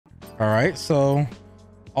All right, so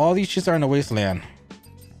all these shits are in the wasteland.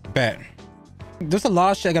 Bet. There's a lot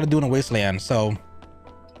of shit I gotta do in the wasteland, so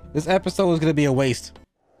this episode is gonna be a waste.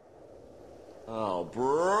 Oh,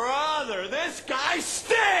 brother, this guy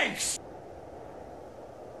stinks!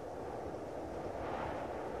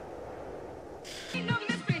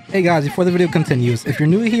 Hey guys, before the video continues, if you're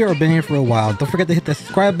new here or been here for a while, don't forget to hit the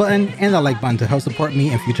subscribe button and the like button to help support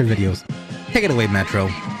me in future videos. Take it away, Metro.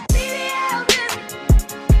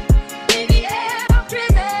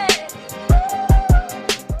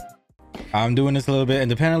 I'm doing this a little bit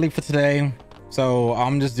independently for today, so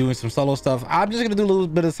I'm just doing some solo stuff. I'm just gonna do a little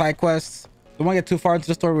bit of side quests. Don't want to get too far into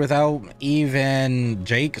the story without even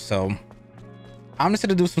Jake, so I'm just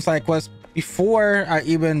gonna do some side quests before I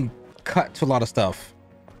even cut to a lot of stuff.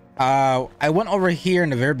 I went over here in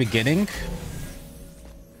the very beginning.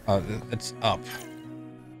 It's up.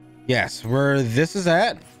 Yes, where this is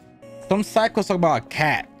at. Some side quests talk about a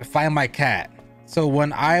cat. Find my cat. So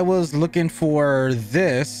when I was looking for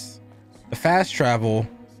this, the fast travel,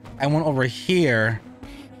 I went over here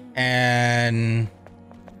and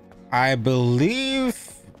I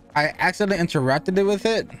believe I accidentally interacted it with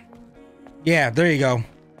it. Yeah, there you go.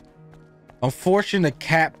 Unfortunately, the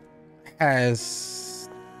cat has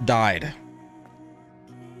died.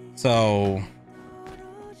 So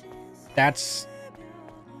that's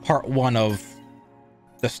part one of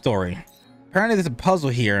the story. Apparently there's a puzzle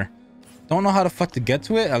here. Don't know how the fuck to get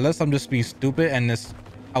to it unless I'm just being stupid and this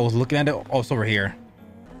I was looking at it. Oh, it's over here.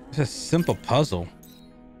 It's a simple puzzle.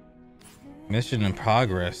 Mission in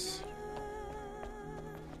progress.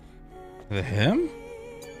 Is it him?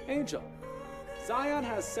 Angel, Zion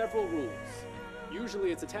has several rules.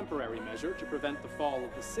 Usually it's a temporary measure to prevent the fall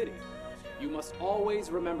of the city. You must always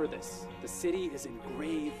remember this. The city is in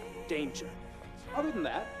grave danger. Other than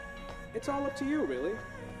that, it's all up to you, really.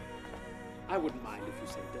 I wouldn't mind if you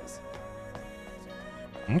said this.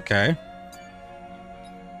 Okay.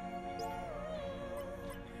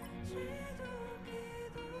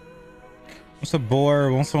 What's a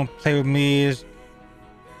bore? Want someone to play with me?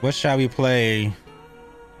 What shall we play?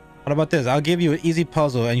 What about this? I'll give you an easy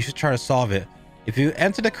puzzle and you should try to solve it. If you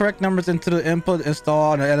enter the correct numbers into the input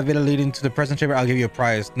install on the elevator leading to the present chamber, I'll give you a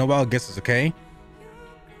prize. No wild guesses, okay?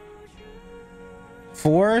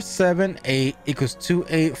 478 equals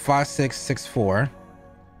 285664.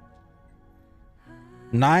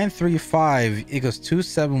 935 equals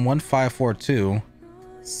 271542.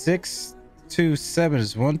 627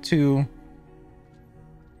 is 12.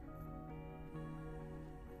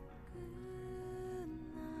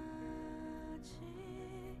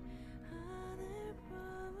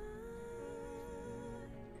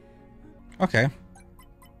 Okay.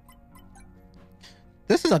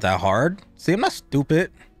 This is not that hard. See, I'm not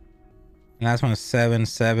stupid. Last one is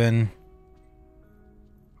 7.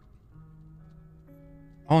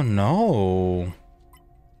 Oh no.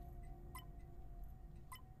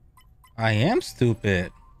 I am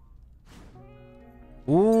stupid.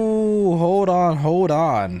 Ooh, hold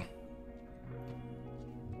on.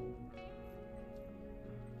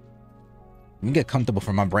 Let me get comfortable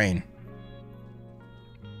for my brain.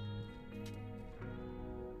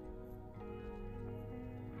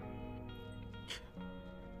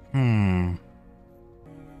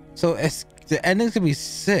 So it's the ending's gonna be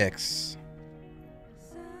 6.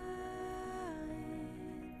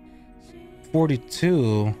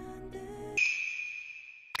 42.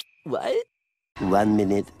 What? 1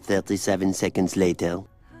 minute, 37 seconds later.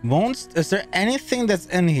 Is there anything that's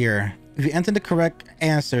in here? If you enter the correct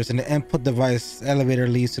answers in the input device elevator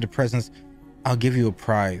leads to the presence, I'll give you a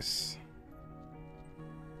prize.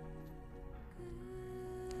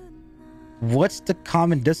 What's the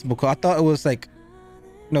common decimal code? I thought it was like,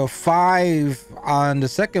 5 on the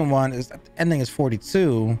second one is ending is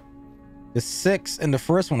 42. The 6 in the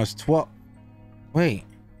first one is 12. Wait.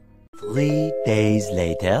 3 days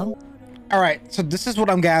later. All right, so this is what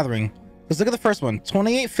I'm gathering. Let's look at the first one.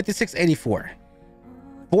 28, 56, 84.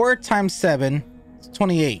 4 times 7 is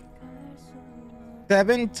 28.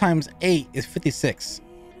 7 times 8 is 56.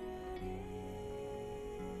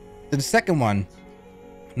 The second one.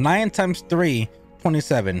 9 times 3,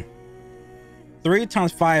 27. 3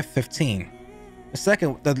 times 5, 15.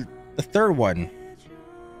 The third one.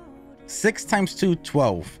 6 times 2,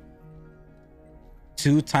 12.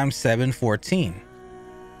 2 times 7, 14.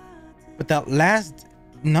 But that last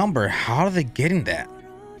number, how are they getting that?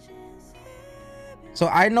 So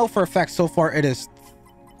I know for a fact so far it is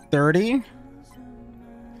 30.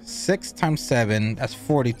 6 times 7, that's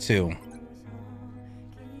 42.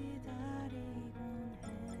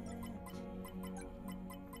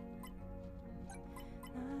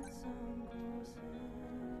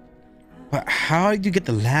 But how did you get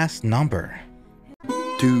the last number?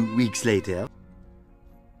 2 weeks later.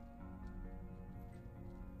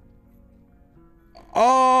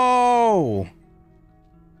 Oh!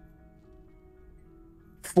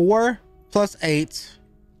 4 plus 8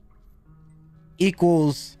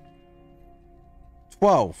 equals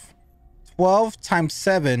 12. 12 times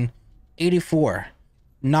 7, 84.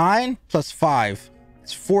 9 plus 5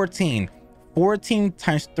 is 14. 14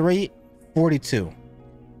 times 3, 42.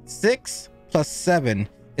 6 plus 7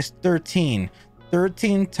 is 13.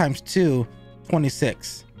 13 times 2,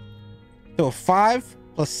 26. So 5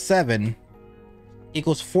 plus 7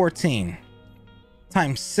 equals 14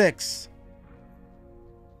 times 6.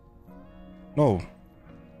 No.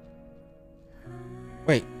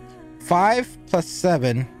 Wait. 5 plus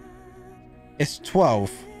 7 is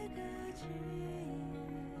 12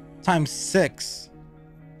 times 6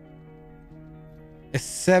 is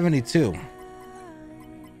 72.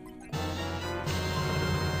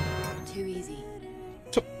 Too easy.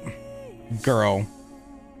 Girl.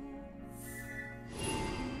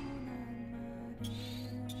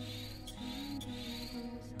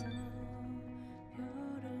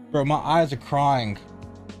 Bro, my eyes are crying.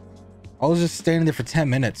 I was just standing there for 10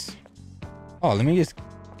 minutes. Oh, let me just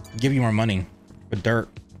give you more money for dirt.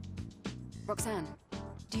 Roxanne,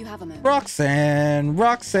 do you have a moment?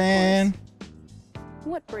 Roxanne.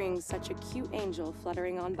 What brings such a cute angel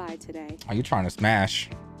fluttering on by today? Are you trying to smash?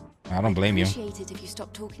 I don't blame you. Appreciate it if you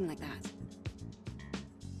stop talking like that.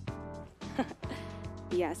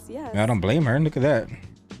 Yes, yes. I don't blame her. Look at that.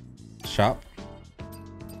 Shop.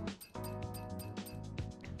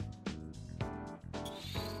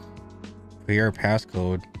 Clear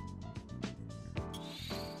passcode.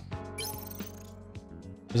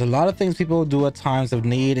 There's a lot of things people do at times of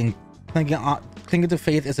need, and clinging to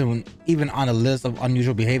faith isn't even on a list of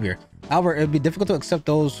unusual behavior. However, it would be difficult to accept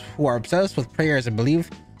those who are obsessed with prayers and believe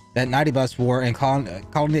that 90 Bus War and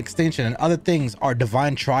colony extinction and other things are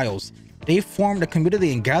divine trials. They formed a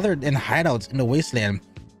community and gathered in hideouts in the wasteland,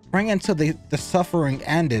 praying until the suffering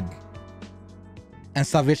ended and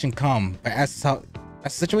salvation come. But as the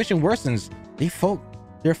situation worsens,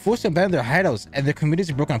 they're forced to abandon their hideouts and their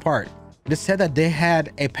communities are broken apart. It is said that they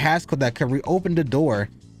had a passcode that could reopen the door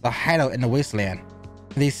to the hideout in the wasteland.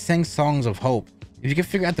 And they sing songs of hope. If you can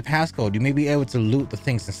figure out the passcode, you may be able to loot the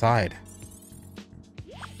things inside.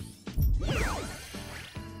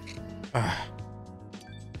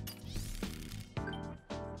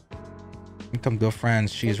 Become good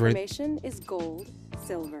friends. She's ready. Information is gold,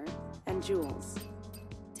 silver, and jewels.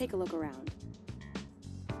 Take a look around.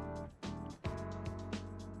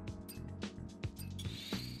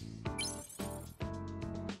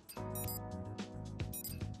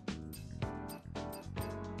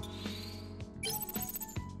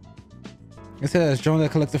 It says join the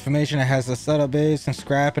collective information. It has a setup base and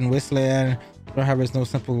scrap and wasteland. Don't have no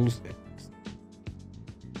simple.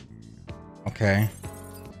 Okay.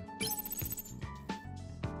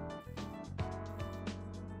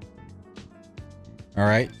 All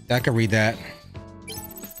right, I can read that.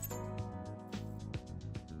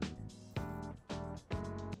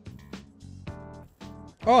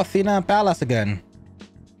 Oh, Athena and Palace again.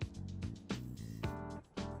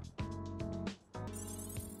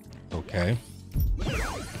 Okay.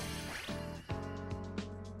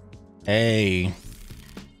 Hey.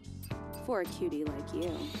 For a cutie like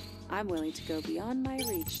you, I'm willing to go beyond my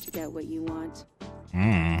reach to get what you want.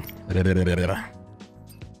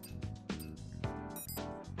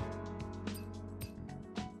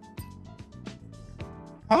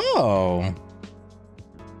 Oh.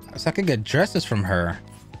 So I could get dresses from her.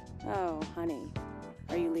 Oh, honey.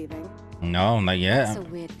 Are you leaving? No, not yet. That's a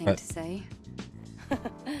weird thing to say.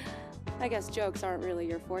 I guess jokes aren't really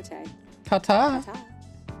your forte. Ta-ta. Ta-ta.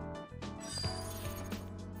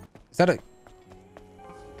 Is that a...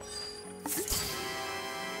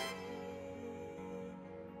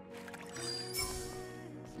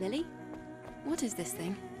 Lily? What is this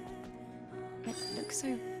thing? It looks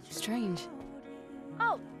so strange.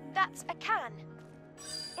 Oh, that's a can.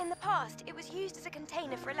 In the past, it was used as a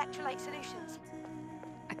container for electrolyte solutions.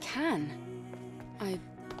 A can? I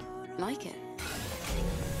like it.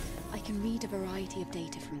 I can read a variety of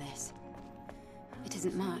data from this. It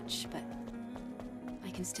isn't much, but I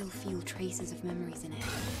can still feel traces of memories in it.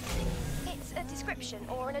 It's a description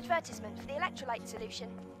or an advertisement for the electrolyte solution.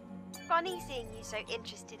 Funny seeing you so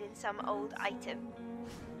interested in some old item.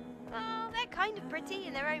 Oh, they're kind of pretty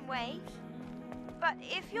in their own way. But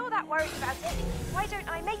if you're that worried about it, why don't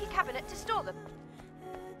I make a cabinet to store them?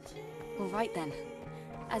 All right then.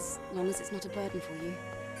 As long as it's not a burden for you.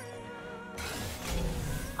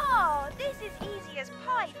 Oh, this is easy as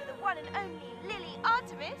pie for the one and only Lily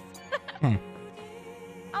Artemis.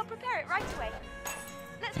 I'll prepare it right away.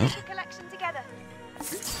 Let's make a collection together.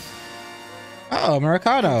 Oh,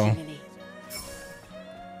 Americano. Thank you, Lily.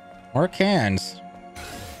 More cans.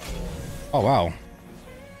 Oh, wow.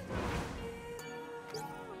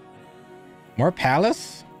 More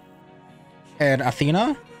Palace? And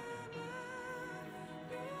Athena?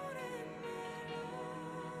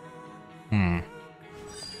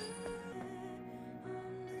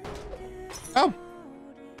 Oh.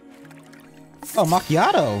 Oh,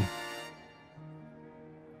 macchiato.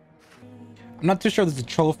 I'm not too sure there's a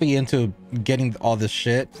trophy into getting all this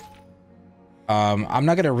shit. I'm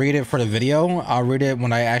not gonna read it for the video. I'll read it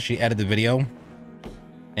when I actually edit the video. And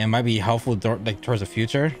it might be helpful like towards the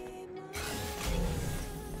future.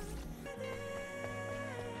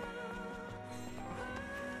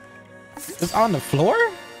 It's on the floor?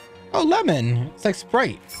 Oh, lemon. It's like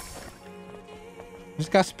Sprite.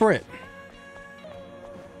 Just got Sprite.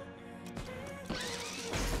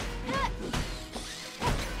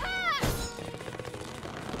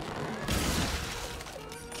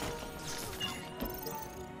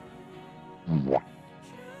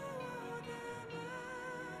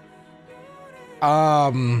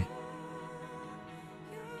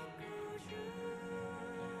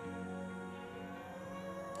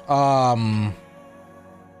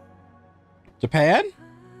 Japan?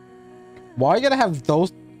 Why you gotta have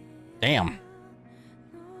those? Damn.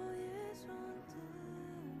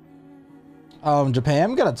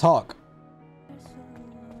 Japan, we gotta talk.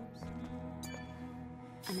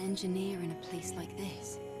 An engineer in a place like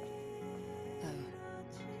this. Oh,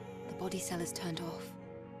 the body cell is turned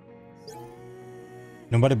off.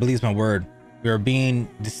 Nobody believes my word. We are being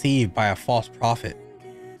deceived by a false prophet.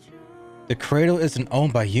 The cradle isn't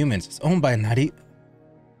owned by humans. It's owned by Natibas.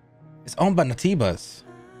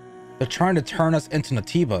 They're trying to turn us into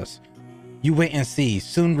Natibas. You wait and see.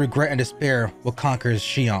 Soon regret and despair will conquer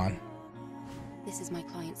Xi'an. This is my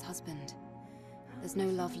client's husband. There's no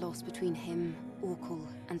love lost between him, Orkul,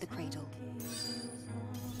 and the cradle.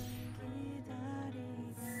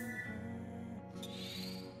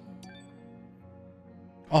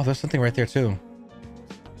 Oh, there's something right there too.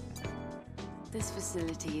 This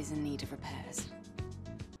facility is in need of repairs.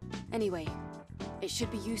 Anyway, it should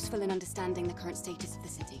be useful in understanding the current status of the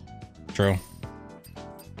city. True.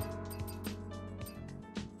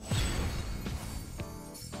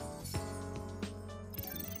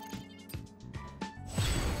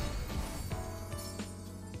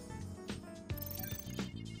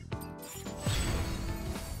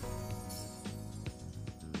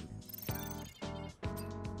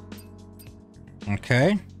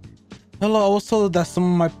 Okay. Hello, I was told that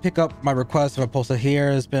someone might pick up my request if I post it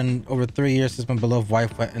here. It's been over 3 years since my beloved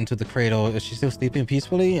wife went into the cradle. Is she still sleeping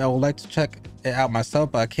peacefully? I would like to check it out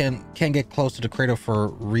myself, but I can't get close to the cradle for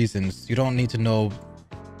reasons. You don't need to know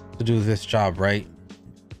to do this job, right?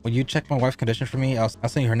 Will you check my wife's condition for me? I'll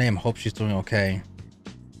send you her name. Hope she's doing okay.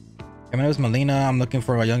 My name is Melina. I'm looking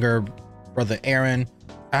for my younger brother, Aaron.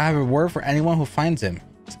 I have a word for anyone who finds him.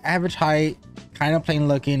 He's average height, kind of plain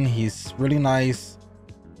looking. He's really nice.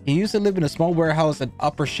 He used to live in a small warehouse in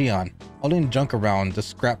Upper Xi'an, hauling junk around the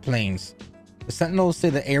scrap planes. The Sentinels say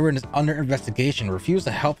that Aaron is under investigation, refuse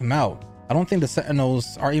to help him out. I don't think the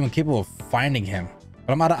Sentinels are even capable of finding him,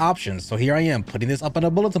 but I'm out of options, so here I am, putting this up on a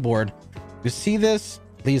bulletin board. You see this?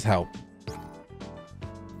 Please help.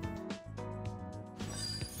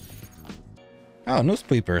 Oh, no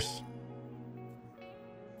sweepers.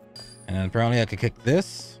 And then apparently I could kick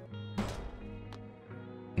this.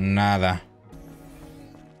 Nada.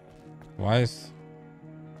 Why is...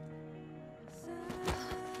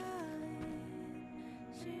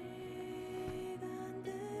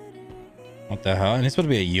 What the hell? And he's supposed to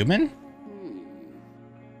be a human?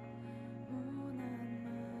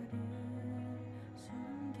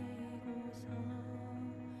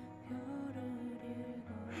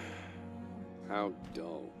 How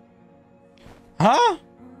dull. Huh?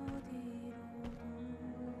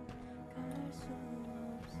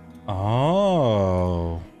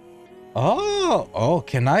 Oh. Oh,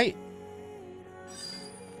 can I?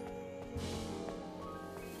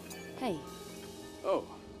 Hey, Oh,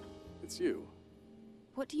 it's you.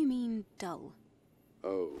 what do you mean, dull?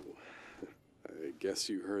 Oh, I guess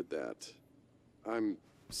you heard that. I'm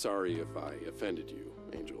sorry if I offended you,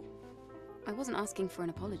 Angel. I wasn't asking for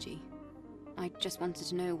an apology. I just wanted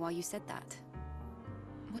to know why you said that.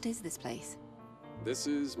 What is this place? This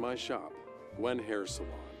is my shop, Gwen Hair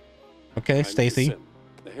Salon. Okay, I'm Stacy. Kasim,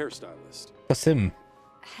 the hairstylist. Kasim.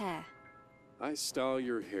 Hair. I style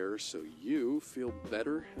your hair so you feel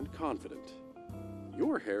better and confident.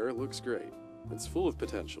 Your hair looks great. It's full of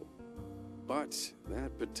potential. but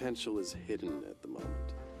that potential is hidden at the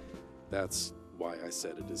moment. That's why I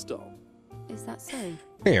said it is dull. Is that so?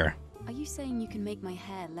 Here. Are you saying you can make my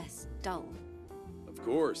hair less dull? Of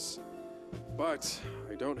course, but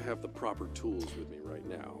I don't have the proper tools with me right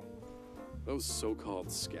now. Those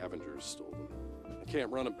so-called scavengers stole them. I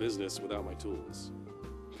can't run a business without my tools.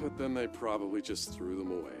 But then they probably just threw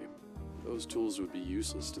them away. Those tools would be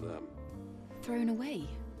useless to them. Thrown away?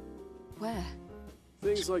 Where?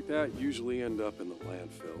 Things like that usually end up in the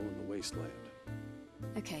landfill in the wasteland.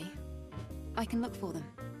 Okay. I can look for them.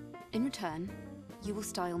 In return, you will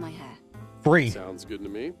style my hair. Free. Sounds good to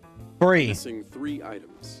me. Free. Missing 3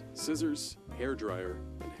 items: scissors, hair dryer,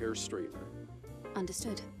 and hair straightener.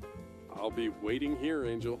 Understood. I'll be waiting here,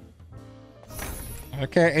 Angel.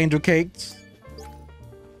 Okay, Angel Cakes.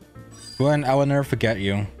 Gwen, I will never forget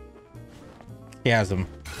you. He has them.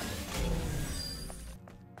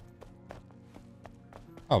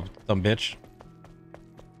 Oh, dumb bitch.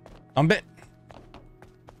 Dumb bit.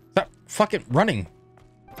 Stop fucking running.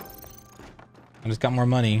 I just got more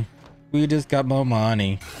money. We just got more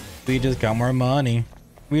money. We just got more money.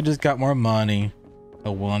 We just got more money.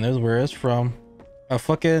 The one is where it's from. A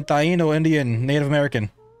fucking Taino Indian Native American.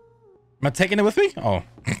 Am I taking it with me? Oh.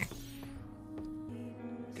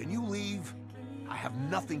 Can you leave? I have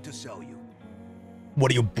nothing to sell you. What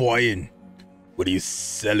are you buying? What are you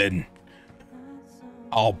selling?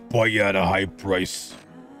 I'll buy you at a high price.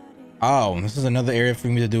 Oh, this is another area for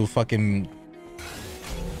me to do fucking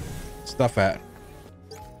stuff at.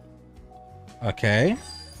 Okay.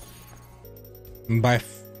 Buy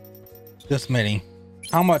this many.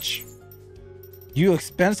 How much? You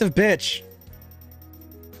expensive bitch.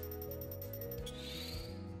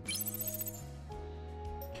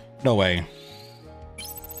 No way.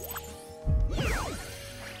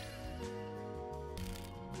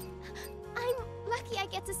 I'm lucky I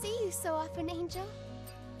get to see you so often, Angel.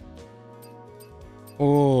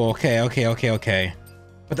 Oh, okay.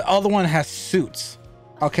 But the other one has suits.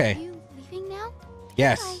 Okay. Are you leaving now?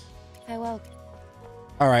 Yes. Bye. Farewell.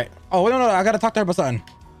 All right. Oh, no. I gotta talk to her about something.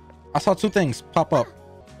 I saw 2 things pop up.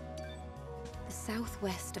 The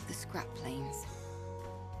southwest of the scrap plains.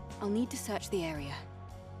 I'll need to search the area.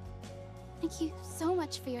 Thank you so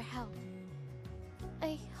much for your help.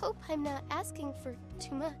 I hope I'm not asking for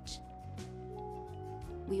too much.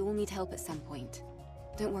 We all need help at some point.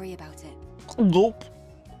 Don't worry about it. Nope.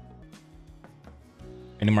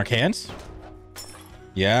 Any more cans?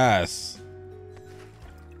 Yes.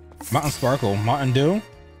 Mountain Sparkle, Mountain Dew.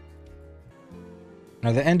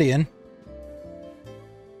 Another Indian.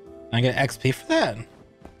 I get XP for that.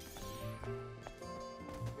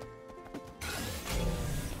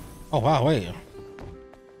 Oh wow, wait.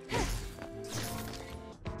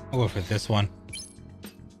 I'll go for this one.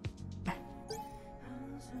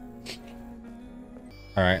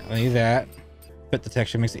 All right, leave that. Pit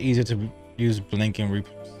detection makes it easier to use blink and reap.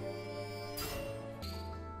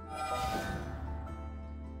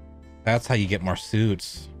 That's how you get more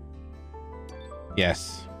suits.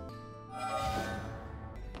 Yes.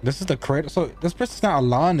 This is the cradle. So this person's not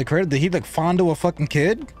allowed in the cradle. Did he like fondle a fucking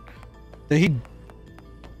kid? Did he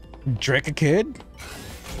drink a kid?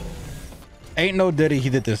 Ain't no diddy he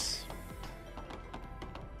did this.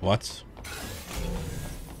 What?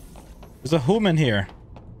 There's a human here.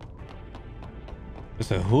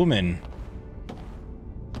 There's a human.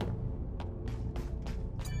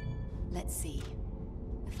 Let's see.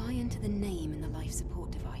 If I enter the name in the life support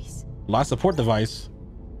device. Life support device.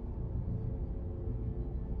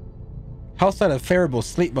 Health side of variable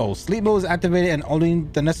sleep mode. Sleep mode is activated and only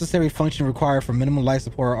the necessary function required for minimum life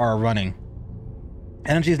support are running.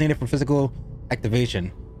 Energy is needed for physical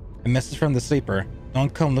activation. A message from the sleeper.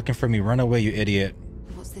 Don't come looking for me. Run away, you idiot.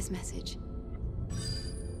 What's this message?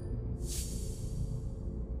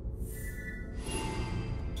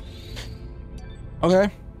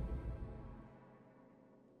 Okay.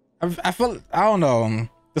 I feel, I don't know.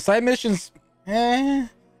 The side missions, I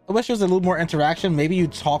wish there was a little more interaction. Maybe you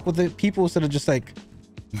talk with the people instead of just like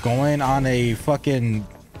going on a fucking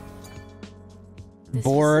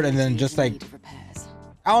board and then just like,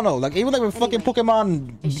 I don't know, like even like with fucking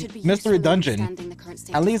Pokemon Mystery Dungeon,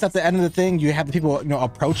 at least at the end of the thing, you have the people, you know,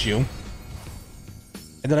 approach you.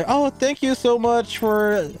 And they're like, oh, thank you so much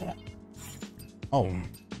for, oh.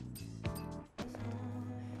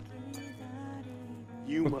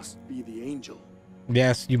 You must be the angel.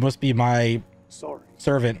 Yes, you must be my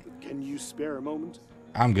servant. Can you spare a moment?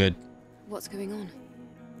 I'm good. What's going on?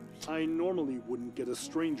 I normally wouldn't get a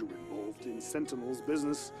stranger involved in Sentinel's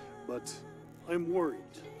business, but I'm worried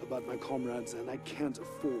about my comrades and I can't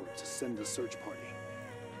afford to send a search party.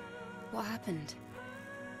 What happened?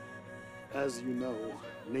 As you know,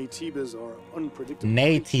 Naytibas are unpredictable.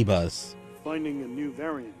 Naytibas. Finding a new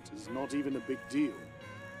variant is not even a big deal,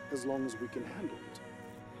 as long as we can handle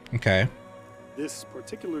it. Okay. This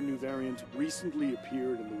particular new variant recently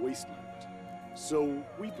appeared in the Wasteland, so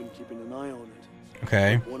we've been keeping an eye on it.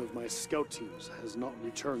 Okay. But one of my scout teams has not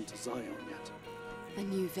returned to Zion yet. A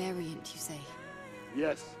new variant, you say?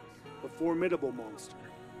 Yes, a formidable monster.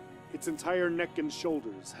 Its entire neck and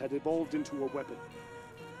shoulders had evolved into a weapon.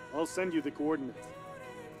 I'll send you the coordinates.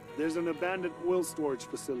 There's an abandoned oil storage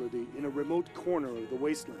facility in a remote corner of the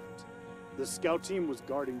wasteland. The scout team was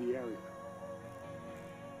guarding the area.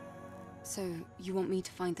 So, you want me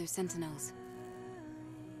to find those sentinels?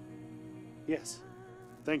 Yes.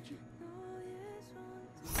 Thank you.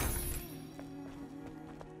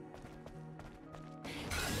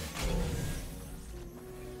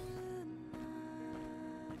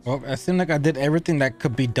 Well, it seemed like I did everything that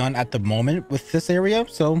could be done at the moment with this area,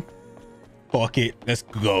 so fuck it, let's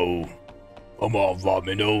go. Come on,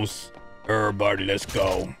 Vominos. Everybody, let's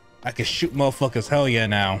go. I can shoot motherfuckers, hell yeah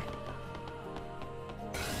now.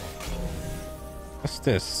 What's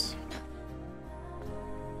this?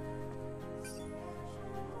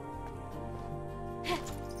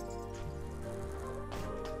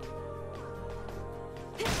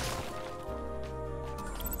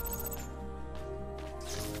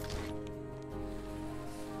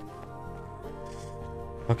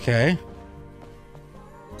 Okay.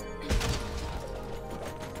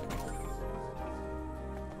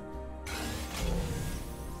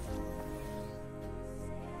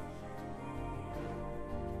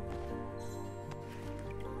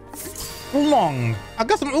 Oolong! I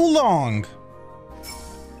got some oolong!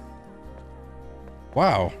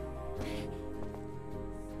 Wow.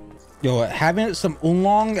 Yo, having some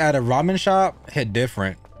oolong at a ramen shop hit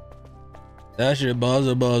different. That shit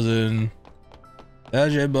buzzing.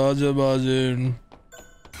 That shit buzzing.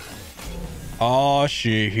 Oh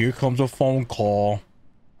shit, here comes a phone call.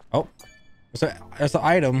 Oh, it's an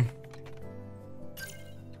item.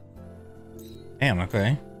 Damn,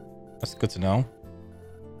 okay. That's good to know.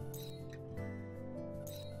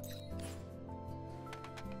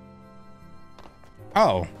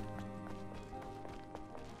 Oh.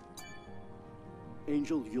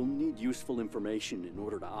 Angel, you'll need useful information in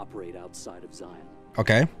order to operate outside of Zion.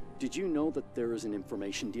 Okay. Did you know that there is an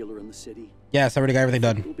information dealer in the city? Yes, I already got everything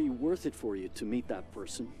done. It'll be worth it for you to meet that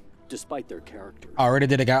person, despite their character. I already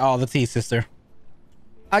did. I got all the tea, sister.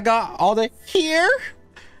 I got all the... Here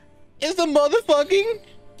is the motherfucking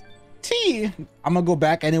tea. I'm gonna go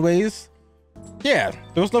back anyways. Yeah,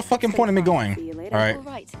 there was no fucking point in me going. All right. All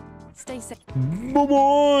right. Stay safe.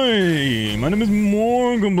 Bye-bye. My name is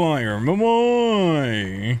Morganblier.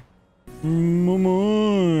 Bye-bye.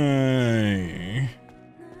 Bye-bye.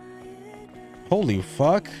 Holy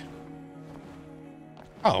fuck.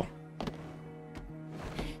 Oh.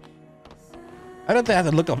 I don't think I have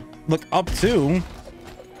to look up too.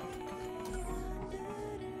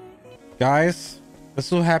 Guys, this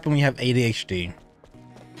will happen when you have ADHD.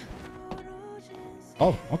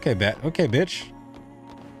 Oh, okay, okay, bitch.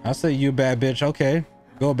 I say you bad bitch. Okay.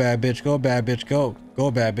 Go bad bitch. Go bad bitch. Go. Go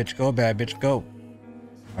bad bitch. Go bad bitch. Go.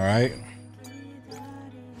 All right.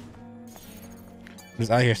 Just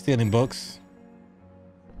out here stealing books.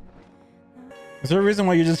 Is there a reason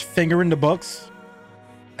why you're just fingering the books?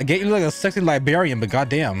 I get you like a sexy librarian, but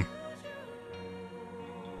goddamn.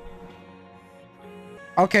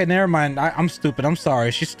 Okay, never mind. I'm stupid. I'm sorry.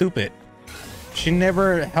 She's stupid. She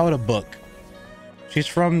never held a book. She's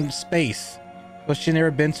from space. But she never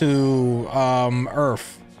been to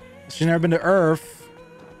Earth. She never been to Earth.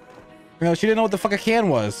 You know, she didn't know what the fuck a can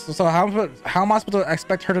was. So how am I supposed to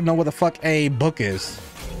expect her to know what the fuck a book is?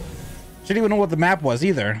 She didn't even know what the map was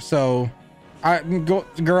either. So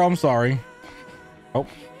girl, I'm sorry. Oh.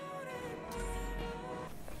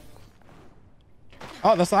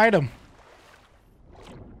 Oh, that's the item.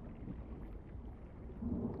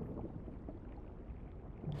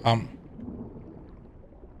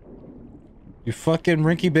 You fucking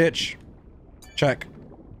rinky bitch. Check.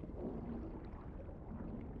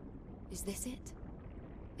 Is this it?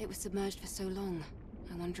 It was submerged for so long.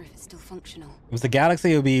 I wonder if it's still functional. If it was the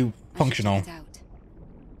galaxy, it would be functional.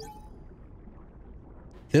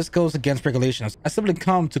 This goes against regulations. I simply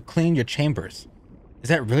come to clean your chambers. Is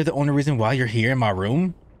that really the only reason why you're here in my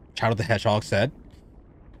room? Child of the Hedgehog said.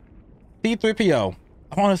 C-3PO.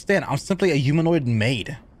 I don't understand. I'm simply a humanoid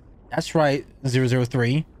maid. That's right,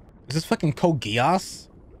 003. Is this fucking Code Geass?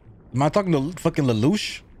 Am I talking to fucking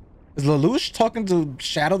Lelouch? Is Lelouch talking to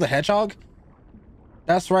Shadow the Hedgehog?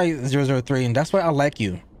 That's right, 003, and that's why I like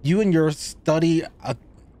you. You and your study...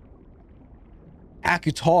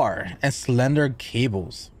 Akutar and slender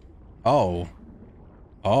cables. Oh.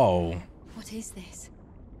 Oh. What is this?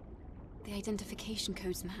 The identification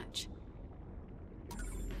codes match.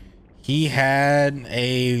 He had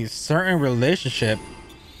a certain relationship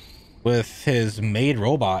with his maid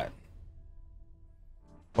robot.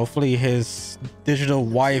 Hopefully his digital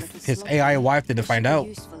wife, his AI wife, didn't find out.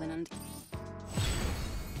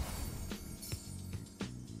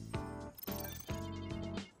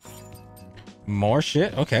 More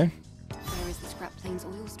shit? Okay. Where is the scrap plane's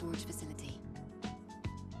oil storage facility?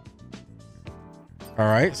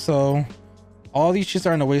 Alright, so all these shits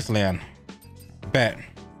are in the wasteland. Bet.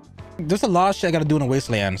 There's a lot of shit I gotta do in the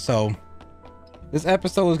wasteland, so this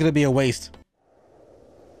episode is gonna be a waste.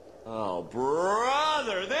 Oh,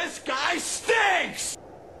 brother, this guy stinks!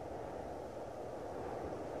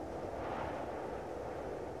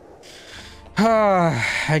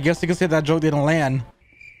 I guess you can say that joke didn't land.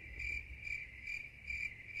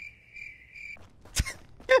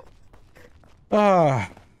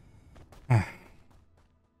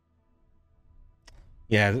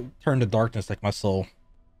 Yeah, turn to darkness like my soul.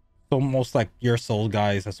 Almost like your soul,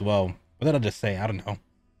 guys, as well. What did I just say? I don't know.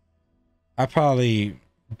 I probably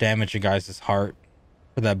damaged you guys' heart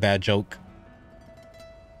for that bad joke.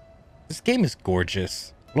 This game is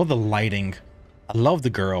gorgeous. I love the lighting. I love the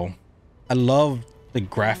girl. I love the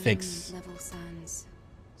graphics. Level sands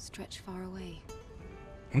stretch far away.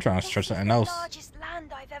 I'm trying to stretch something else. Largest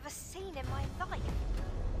land I've ever seen in my life.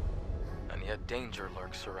 And yet danger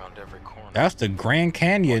lurks around every corner. That's the Grand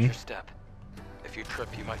Canyon. Watch your step. If you trip,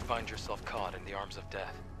 you might find yourself caught in the arms of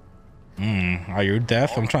death. Are you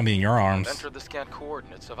deaf? I'm trying to be in your arms. Enter the scanned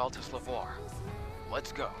coordinates of Altus Lavoir.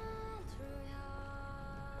 Let's go.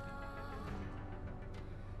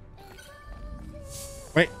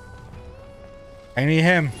 Wait. I need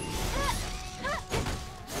him.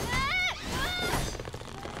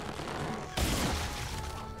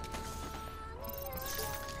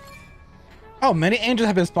 Oh, many angels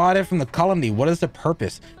have been spotted from the colony. What is the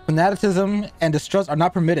purpose? Fanaticism and distrust are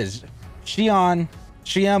not permitted. Xi'an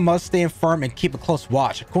must stay firm and keep a close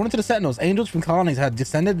watch. According to the Sentinels, angels from colonies have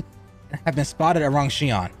descended and have been spotted around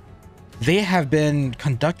Xi'an. They have been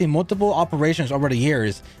conducting multiple operations over the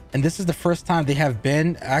years, and this is the first time they have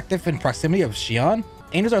been active in proximity of Xi'an.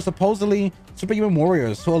 Angels are supposedly superhuman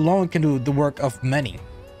warriors who alone can do the work of many,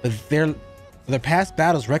 but their past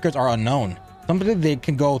battles records are unknown. Sometimes they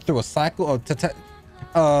can go through a cycle of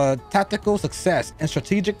tactical success and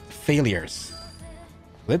strategic failures.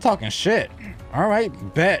 They're talking shit. All right,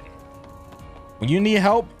 bet. When you need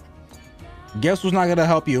help, guess who's not gonna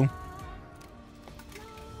help you?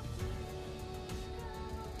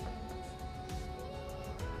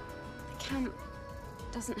 The camp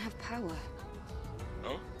doesn't have power.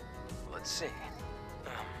 Huh? Let's see. It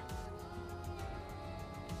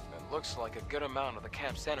looks like a good amount of the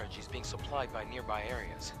camp's energy is being supplied by nearby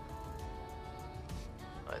areas.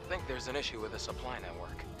 I think there's an issue with the supply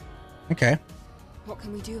network. Okay. What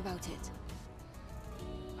can we do about it?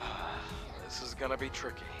 This is gonna be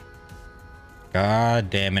tricky. God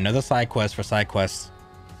damn, another side quest for side quests.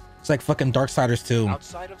 It's like fucking Darksiders 2.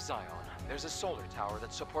 Outside of Zion, there's a solar tower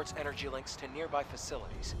that supports energy links to nearby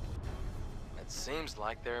facilities. It seems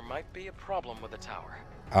like there might be a problem with the tower.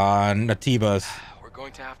 Natibas. We're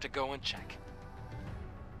going to have to go and check.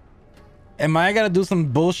 Am I gonna do some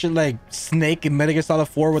bullshit like Snake in Metal Gear Solid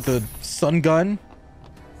 4 with the sun gun?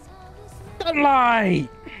 Sunlight!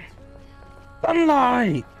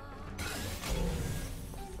 Sunlight!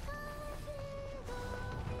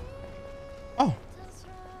 Oh.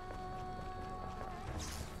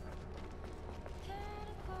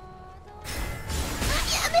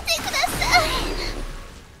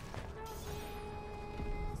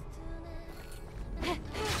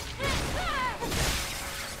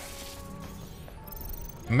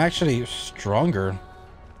 I'm actually stronger.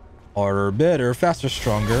 Harder, better, faster,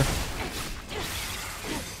 stronger.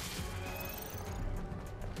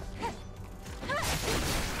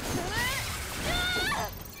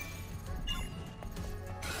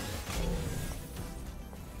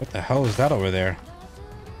 What the hell is that over there?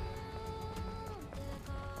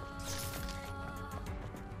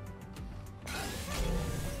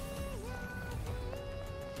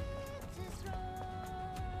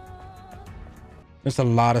 There's a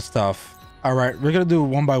lot of stuff. All right, we're gonna do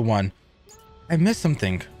one by one. I missed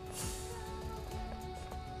something.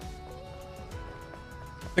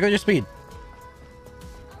 Pick up your speed.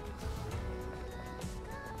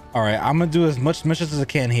 All right, I'm gonna do as much missions as I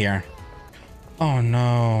can here. Oh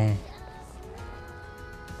no.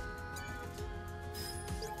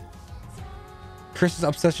 Chris's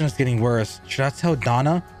obsession is getting worse. Should I tell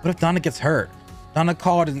Donna? What if Donna gets hurt? Donna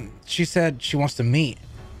called and she said she wants to meet.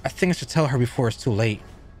 I think I should tell her before it's too late.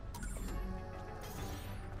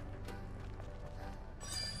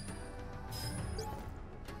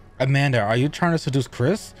 Amanda, are you trying to seduce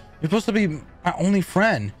Chris? You're supposed to be my only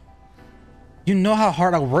friend. You know how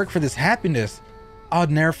hard I work for this happiness. I'll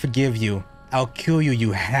never forgive you. I'll kill you,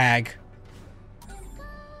 you hag.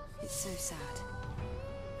 It's so sad.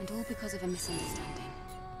 And all because of a misunderstanding.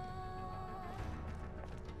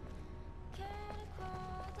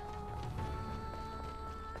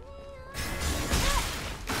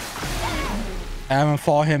 I haven't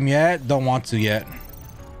fought him yet. Don't want to yet.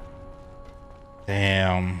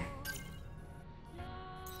 Damn.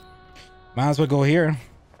 Might as well go here.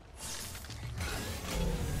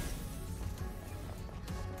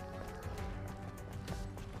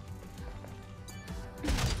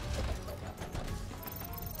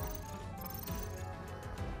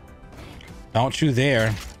 Don't you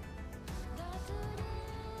dare.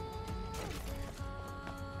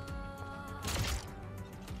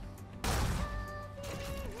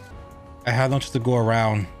 I have no chance to go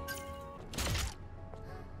around.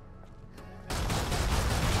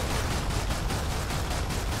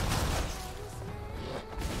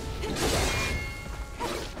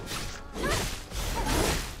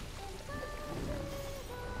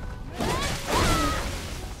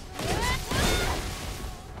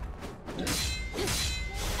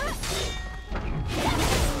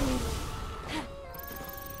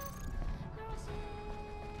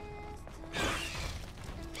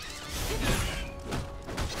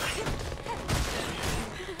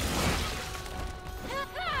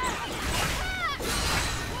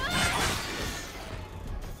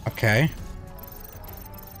 Okay.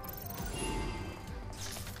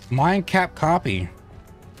 Mind cap copy.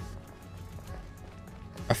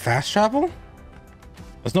 A fast travel?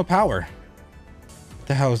 There's no power. What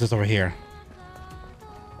the hell is this over here?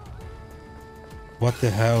 What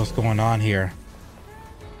the hell is going on here?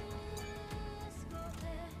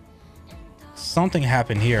 Something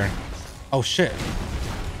happened here. Oh shit.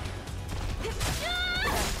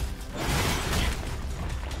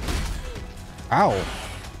 Ow.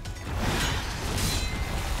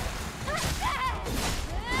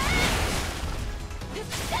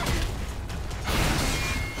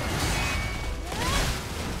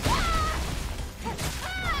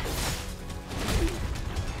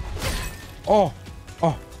 Oh,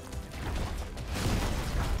 oh.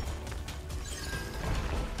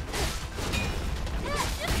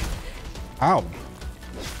 Ow.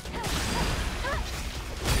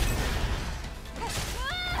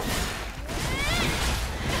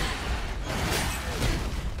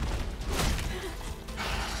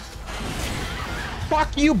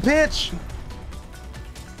 Fuck you, bitch.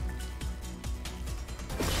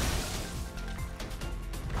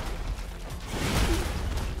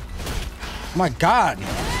 My God.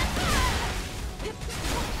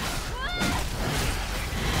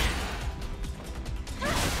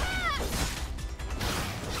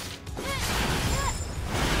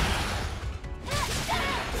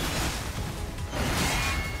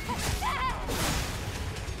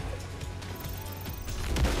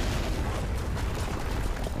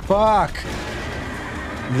 Fuck.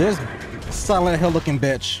 This Silent Hill looking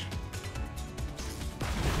bitch.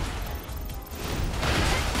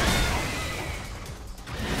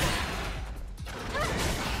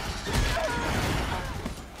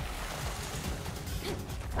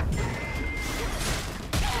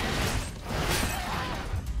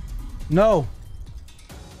 No.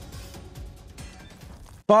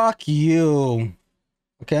 Fuck you.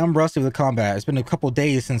 Okay, I'm rusty with the combat. It's been a couple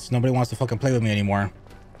days since nobody wants to fucking play with me anymore.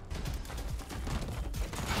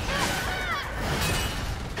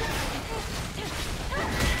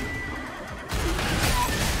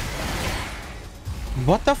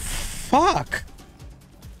 What the fuck?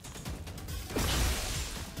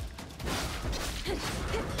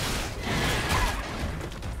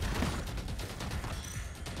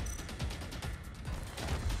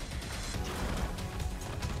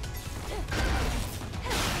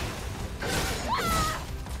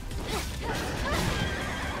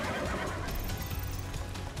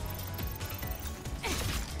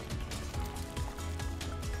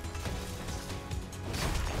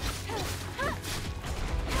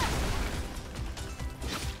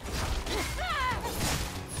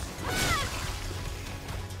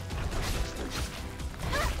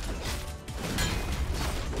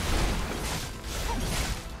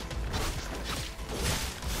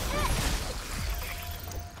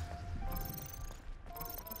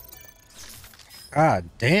 God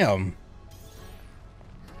damn.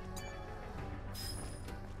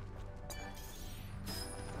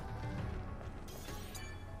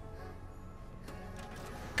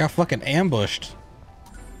 Got fucking ambushed.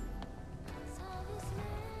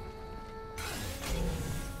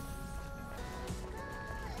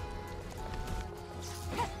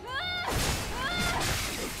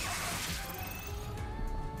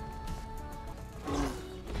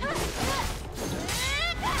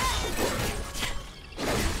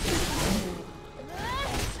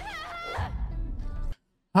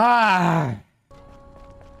 Ah.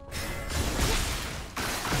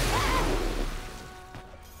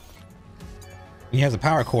 He has a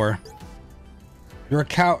power core. You're a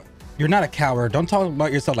cow. You're not a coward. Don't talk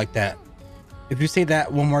about yourself like that. If you say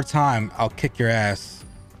that one more time, I'll kick your ass.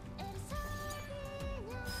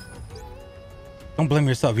 Don't blame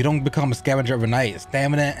yourself. You don't become a scavenger overnight.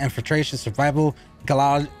 Stamina, infiltration, survival,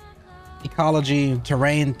 ecology,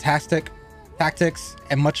 terrain, tactics,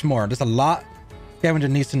 and much more. There's a lot scavenger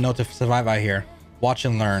needs to know to survive out here. Watch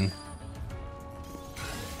and learn.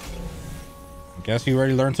 Guess you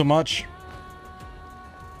already learned too much.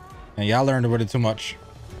 And y'all learned already too much.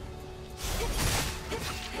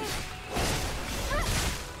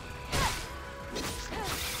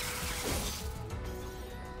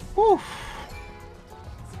 Whew.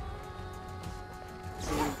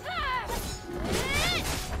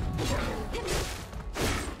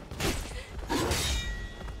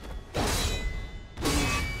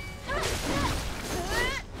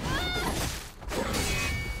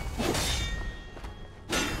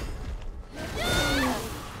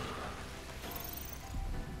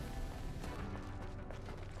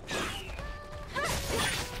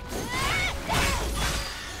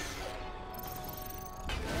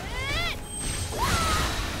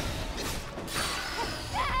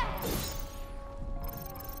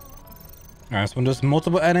 Alright, so when there's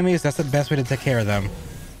multiple enemies, that's the best way to take care of them.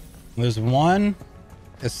 When there's one,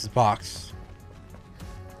 this is box.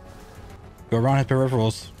 Go around his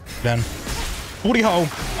peripherals, then booty hole.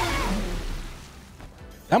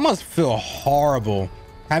 That must feel horrible.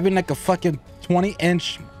 Having like a fucking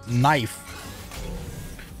 20-inch knife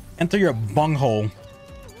enter your bunghole.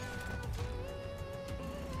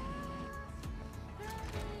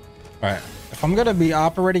 Alright. If I'm gonna be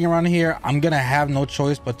operating around here, I'm gonna have no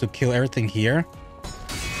choice but to kill everything here.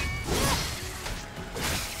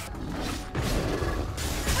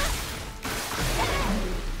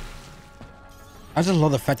 I just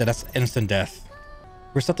love the fact that that's instant death.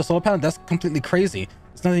 Reset the solar panel, that's completely crazy.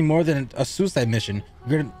 It's nothing more than a suicide mission.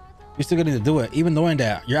 You're still gonna need to do it, even knowing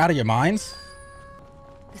that you're out of your minds.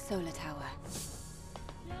 The solar tower.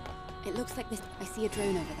 It looks like this. I see a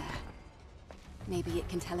drone over there. Maybe it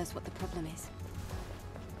can tell us what the problem is.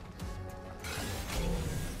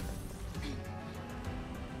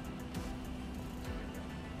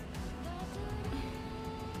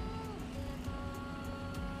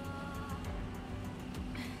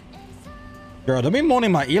 Girl, don't be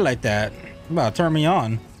moaning my ear like that. You about to turn me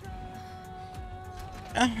on.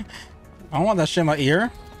 I don't want that shit in my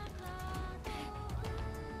ear.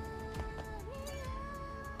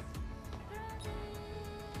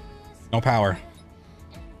 No power.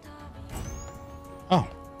 Oh.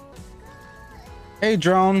 Hey,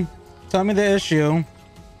 drone. Tell me the issue.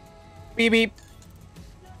 Beep, beep.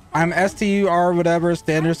 I'm STUR whatever,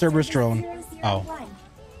 standard service drone. Oh.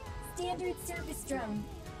 Standard service drone.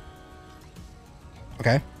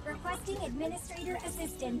 Okay. Requesting administrator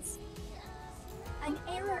assistance. An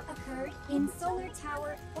error occurred in Solar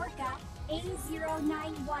Tower Orca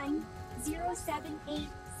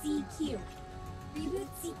A091078CQ. Reboot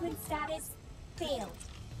sequence status failed.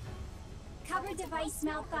 Cover device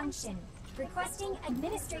malfunction. Requesting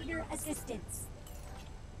administrator assistance.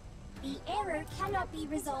 The error cannot be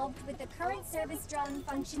resolved with the current service drone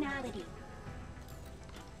functionality.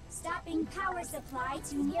 Stopping power supply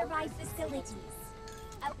to nearby facilities.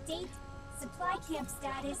 Update. Supply camp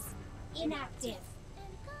status inactive.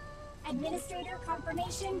 Administrator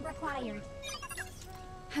confirmation required.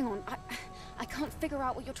 Hang on, I can't figure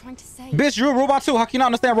out what you're trying to say. Bitch, you're a robot too. How can you not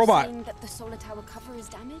understand robot? Saying that the solar tower cover is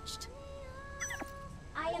damaged?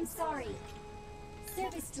 I am sorry.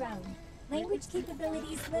 Service drone. Language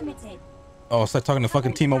capabilities limited. Oh, it's like talking to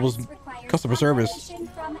fucking T-Mobile's customer service.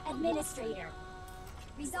 From administrator.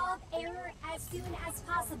 Resolve error as soon as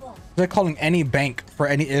possible. They're calling any bank for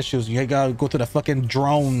any issues. You gotta go to the fucking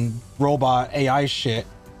drone robot AI shit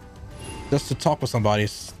just to talk with somebody.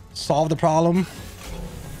 Solve the problem.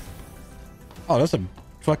 Oh, there's a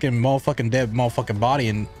fucking motherfucking dead motherfucking body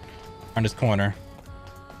in this corner.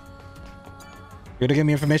 You're gonna give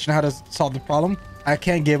me information on how to solve the problem? I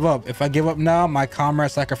can't give up. If I give up now, my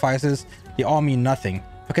comrade sacrifices, they all mean nothing.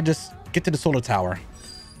 I could just get to the solar tower.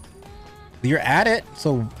 You're at it,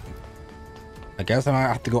 so I guess I might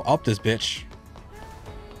have to go up this bitch.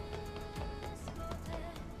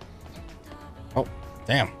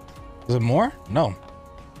 Damn. Is it more? No.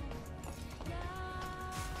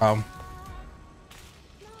 Huh.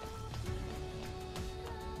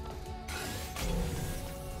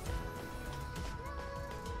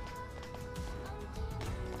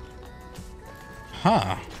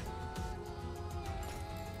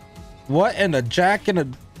 What in the jack in a...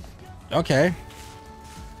 Okay.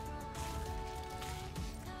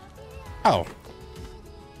 Oh.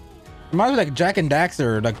 Reminds me like Jack and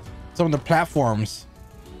Daxter, like some of the platforms.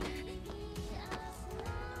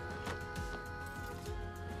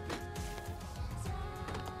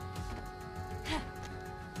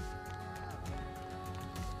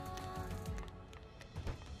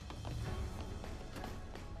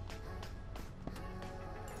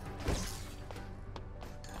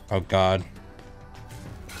 Oh God.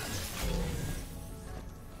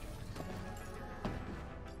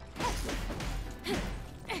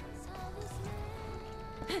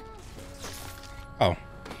 Oh.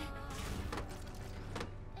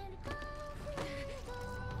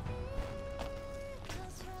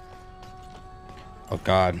 Oh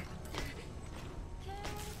God.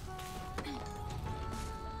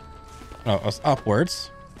 Oh, it's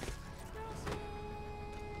upwards.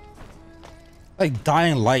 Like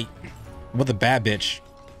dying light with a bad bitch.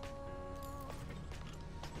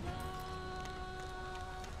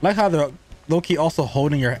 Like how they're low-key also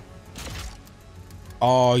holding your...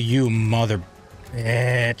 Oh, you mother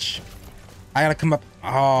bitch. I gotta come up.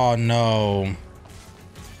 Oh no.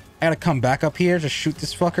 I gotta come back up here to shoot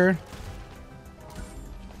this fucker.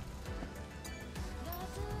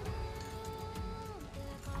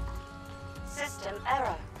 System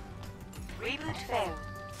error. Reboot failed.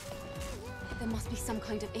 There must be some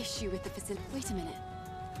kind of issue with the facility. Wait a minute.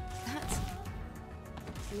 That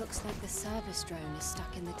looks like the service drone is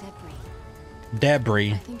stuck in the debris.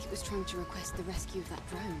 Debris. I think it was trying to request the rescue of that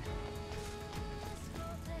drone.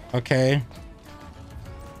 Okay.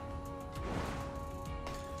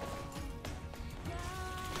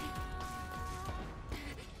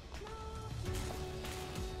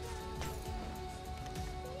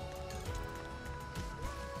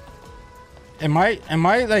 Am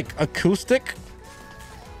I like acoustic?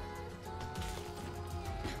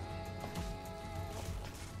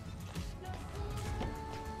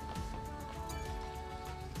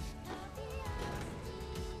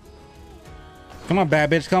 Come on,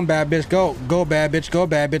 bad bitch. Come, bad bitch. Go. Go, bad bitch. Go,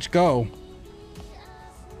 bad bitch. Go.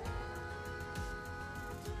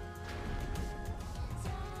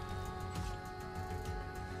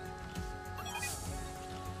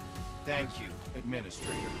 Thank you,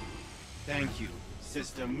 Administrator. Thank you.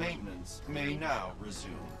 System maintenance may now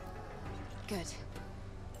resume. Good.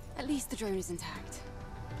 At least the drone is intact.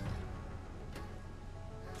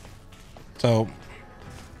 So...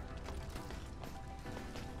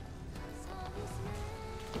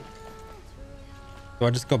 do I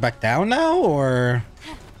just go back down now, or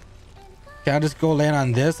can I just go land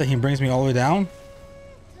on this and he brings me all the way down?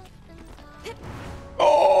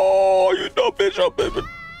 Oh, you dumb bitch, oh baby.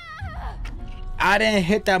 I didn't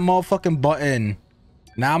hit that motherfucking button.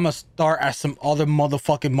 Now I'm gonna start at some other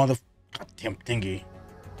motherfucking goddamn thingy.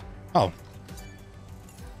 Oh.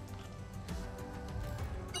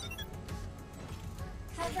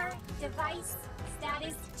 Cover device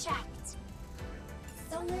status checked.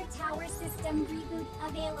 Solar tower system reboot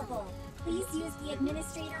available. Please use the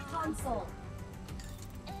administrator console.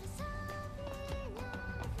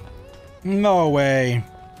 No way.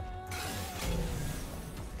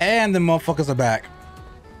 And the motherfuckers are back.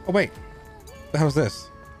 Oh wait, what the hell is this?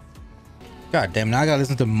 God damn, now I gotta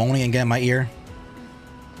listen to moaning again in my ear.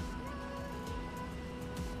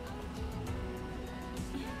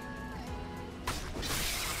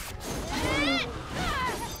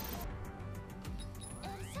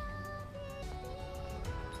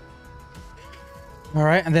 All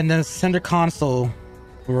right, and then the center console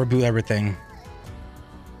will reboot everything.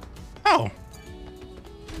 Oh.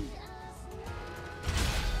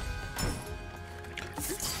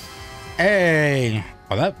 Hey.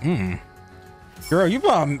 Oh, that. Girl, you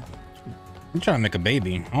trying to make a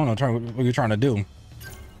baby? I don't know what you're trying to do.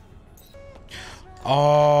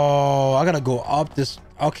 Oh, I gotta go up this.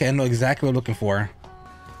 Okay, I know exactly what I'm looking for.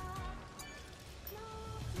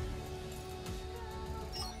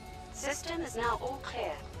 System is now all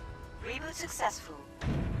clear. Reboot successful.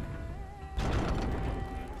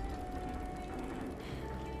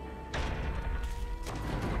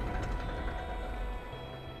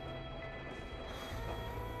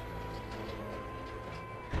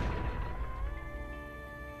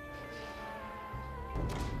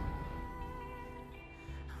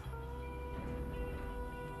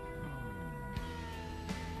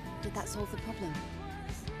 Did that solve the problem?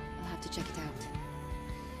 have to check it out.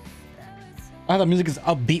 Oh, the music is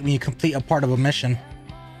upbeat when you complete a part of a mission.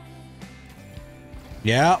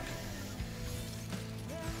 Yeah.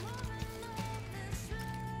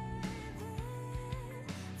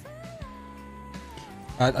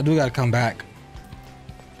 I do gotta come back.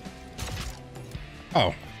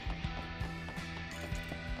 Oh.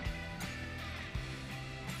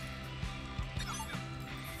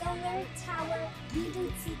 Solar tower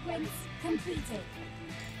reboot sequence completed.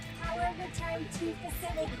 Power return to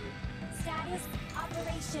facility. Status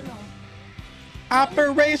operational.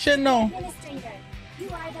 Operational. Administrator. You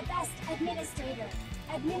are the best administrator.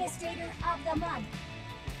 Administrator of the month.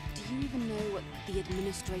 Do you even know what the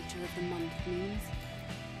Administrator of the Month means?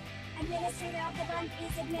 Administrator of the month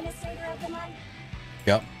is Administrator of the month.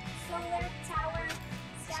 Yep. Solar tower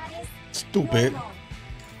status. Stupid. Normal.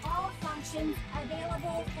 All functions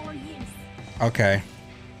available for use. Okay.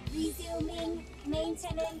 Resuming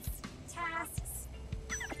maintenance tasks.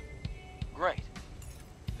 Great.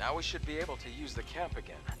 Now we should be able to use the camp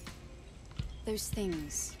again. Those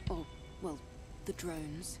things, or, well, the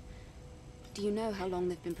drones. Do you know how long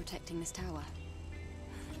they've been protecting this tower?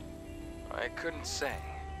 I couldn't say,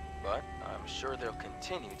 but I'm sure they'll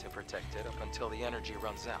continue to protect it up until the energy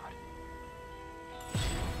runs out.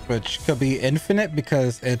 Which could be infinite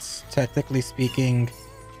because it's technically speaking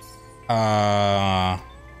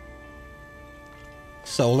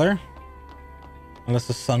solar. Unless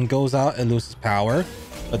the sun goes out, it loses power.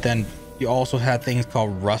 But then you also have things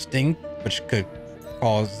called rusting, which could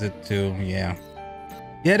cause it to, yeah.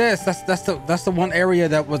 Yeah, it is. That's the one area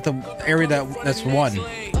that was the area that's one.